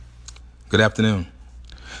Good afternoon.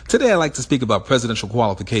 Today I'd like to speak about presidential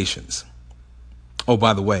qualifications. Oh,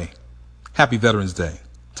 by the way, happy Veterans Day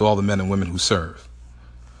to all the men and women who serve.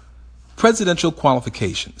 Presidential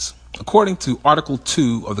qualifications. According to Article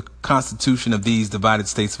 2 of the Constitution of these Divided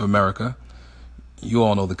States of America, you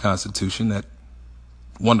all know the Constitution, that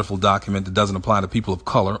wonderful document that doesn't apply to people of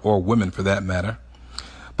color or women for that matter.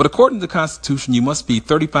 But according to the Constitution, you must be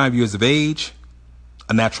 35 years of age,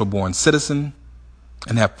 a natural-born citizen,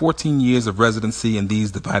 and have 14 years of residency in these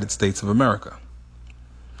divided states of America.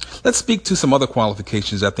 Let's speak to some other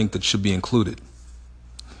qualifications I think that should be included.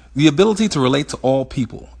 The ability to relate to all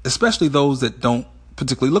people, especially those that don't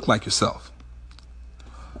particularly look like yourself.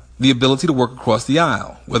 The ability to work across the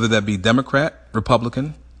aisle, whether that be Democrat,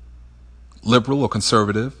 Republican, liberal or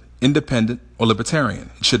conservative, independent or libertarian.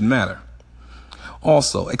 It shouldn't matter.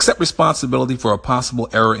 Also, accept responsibility for a possible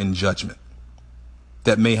error in judgment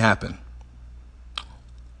that may happen.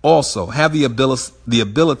 Also, have the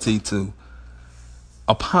ability to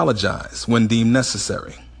apologize when deemed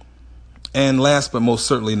necessary. And last but most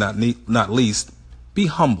certainly not least, be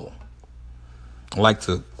humble. I like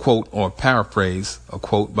to quote or paraphrase a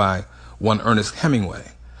quote by one Ernest Hemingway.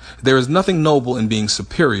 There is nothing noble in being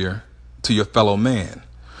superior to your fellow man,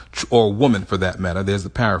 or woman for that matter. There's the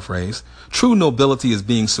paraphrase. True nobility is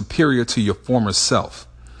being superior to your former self.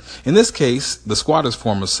 In this case, the squatter's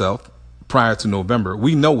former self, prior to November,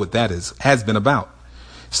 we know what that has been about.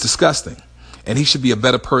 It's disgusting. And he should be a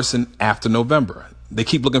better person after November. They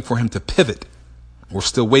keep looking for him to pivot. We're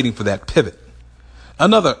still waiting for that pivot.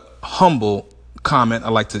 Another humble comment I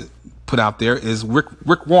like to put out there is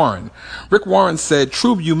Rick Warren. Rick Warren said,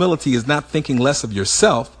 true humility is not thinking less of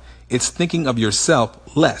yourself, it's thinking of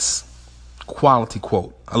yourself less. Quality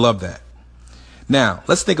quote. I love that. Now,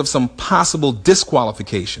 let's think of some possible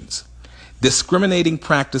disqualifications. Discriminating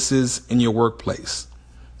practices in your workplace.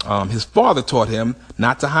 His father taught him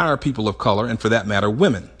not to hire people of color, and for that matter,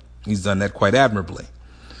 women. He's done that quite admirably.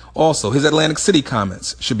 Also, his Atlantic City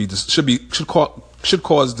comments should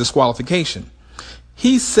cause disqualification.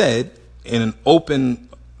 He said in an open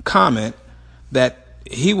comment that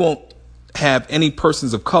he won't have any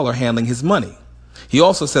persons of color handling his money. He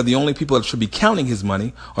also said the only people that should be counting his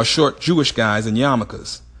money are short Jewish guys in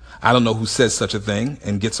yarmulkes. I don't know who says such a thing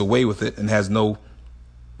and gets away with it and has no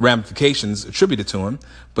ramifications attributed to him,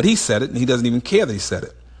 but he said it and he doesn't even care that he said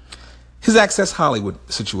it. His Access Hollywood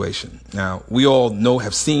situation. Now, we all know,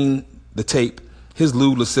 have seen the tape. His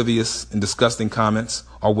lewd, lascivious, and disgusting comments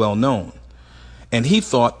are well known. And he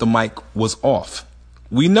thought the mic was off.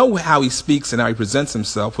 We know how he speaks and how he presents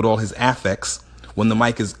himself with all his affects when the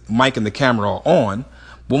mic and the camera are on.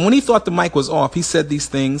 But when he thought the mic was off, he said these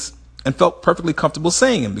things and felt perfectly comfortable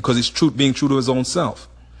saying them because he's being true to his own self.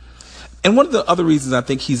 And one of the other reasons I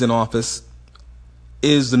think he's in office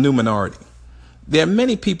is the new minority. There are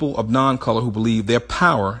many people of non-color who believe their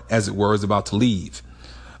power, as it were, is about to leave.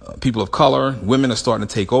 People of color, women are starting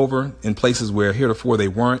to take over in places where heretofore they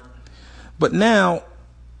weren't. But now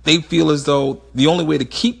they feel as though the only way to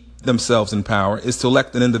keep themselves in power is to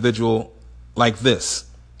elect an individual like this,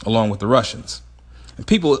 along with the Russians. And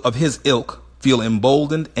people of his ilk feel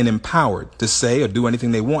emboldened and empowered to say or do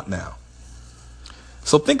anything they want now.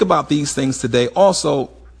 So think about these things today.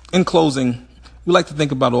 Also, in closing, we like to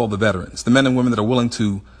think about all the veterans, the men and women that are willing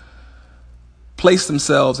to place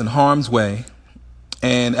themselves in harm's way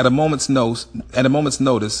and at a moment's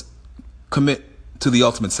notice, commit to the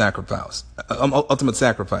ultimate sacrifice.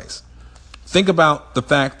 Think about the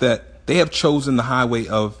fact that they have chosen the highway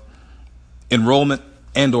of enrollment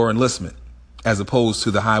and or enlistment as opposed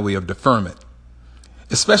to the highway of deferment,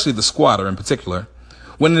 especially the squatter in particular,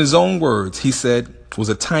 when in his own words he said it was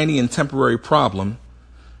a tiny and temporary problem,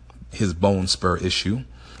 his bone spur issue,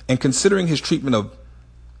 and considering his treatment of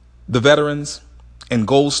the veterans and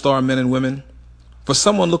Gold Star men and women, for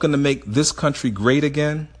someone looking to make this country great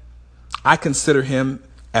again, I consider him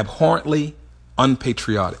abhorrently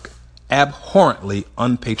unpatriotic. Abhorrently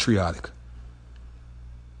unpatriotic.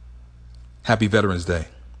 Happy Veterans Day.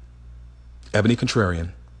 Ebony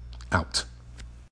Contrarian, out.